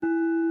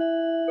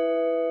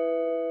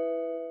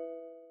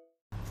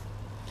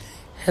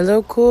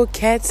Hello, cool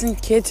cats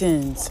and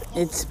kittens.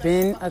 It's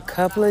been a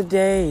couple of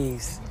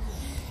days,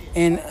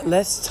 and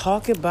let's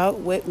talk about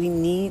what we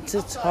need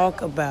to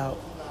talk about.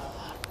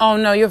 Oh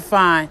no, you're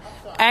fine.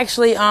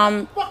 Actually,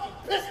 no,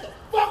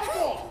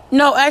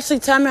 actually,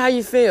 tell me how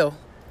you feel.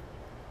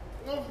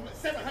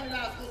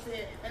 $700 goes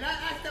here, and I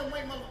asked that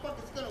white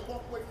motherfucker's gonna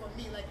walk away from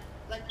me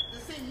like the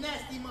same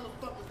nasty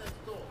motherfuckers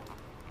next door.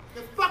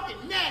 They're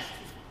fucking nasty.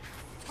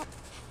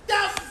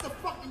 Thousands of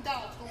fucking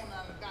dollars going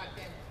on in the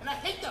goddamn, and I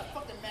hate that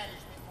fucking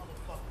management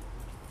motherfucker.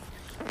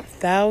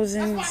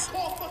 Thousands. That's why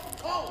I call fucking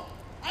cold.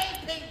 I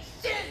ain't paying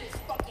shit in this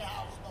fucking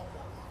house no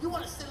more. You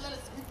wanna send letters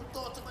to people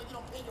door to like you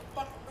don't pay your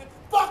fucking rent?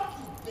 Fuck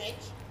you,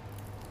 bitch.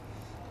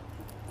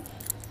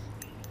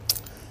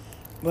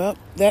 Well,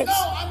 that's. No,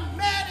 I'm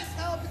mad as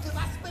hell because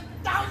I spent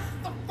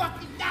thousands of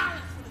fucking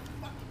dollars for this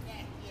fucking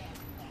nasty ass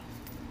house.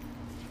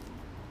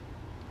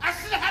 I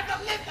shouldn't have to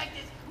live like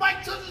this. My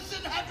children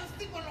shouldn't have to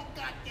sleep on no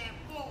goddamn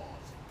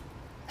floors.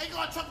 And you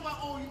gonna talk about,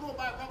 oh, you go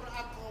buy rubber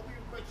alcohol, we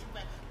will break you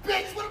back.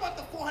 Bitch, what about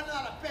the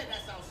 $400 bed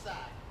that's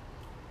outside?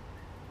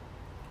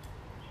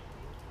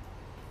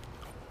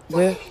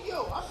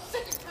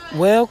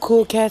 Well,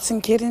 cool cats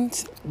and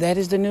kittens, that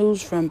is the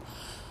news from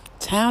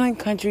Town and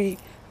Country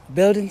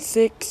Building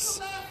 6.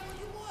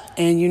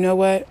 And you know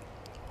what?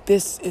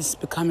 This is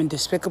becoming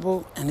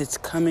despicable, and it's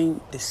coming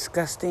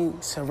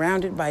disgusting,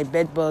 surrounded by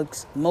bed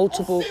bugs,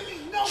 multiple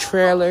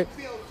trailer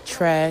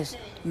trash,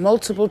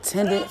 multiple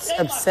tenants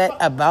upset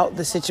about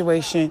the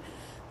situation.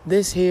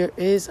 This here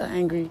is an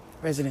angry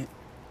resident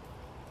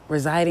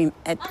residing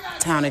at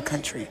Town and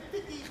Country.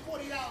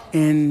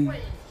 And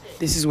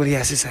this is what he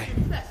has to say.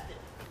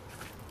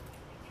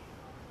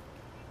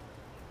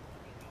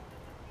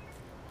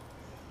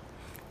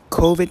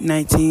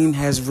 COVID-19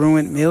 has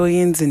ruined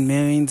millions and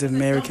millions of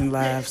American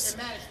lives.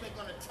 Management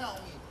gonna tell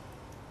me,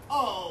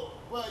 oh,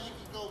 well, you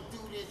can go do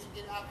this and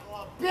get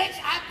alcohol. Bitch,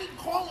 I've been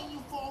calling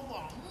you for over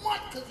a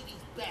month because of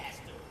these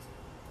bastards.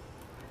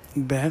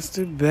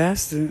 Bastard.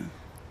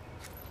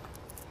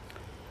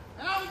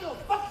 And I don't give a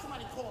fuck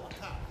somebody call the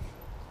cops.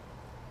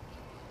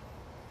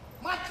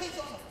 My kid's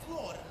on the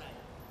floor tonight.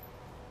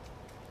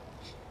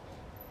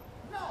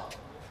 No.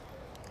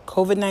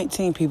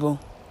 COVID-19, people.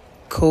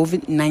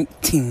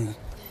 COVID-19.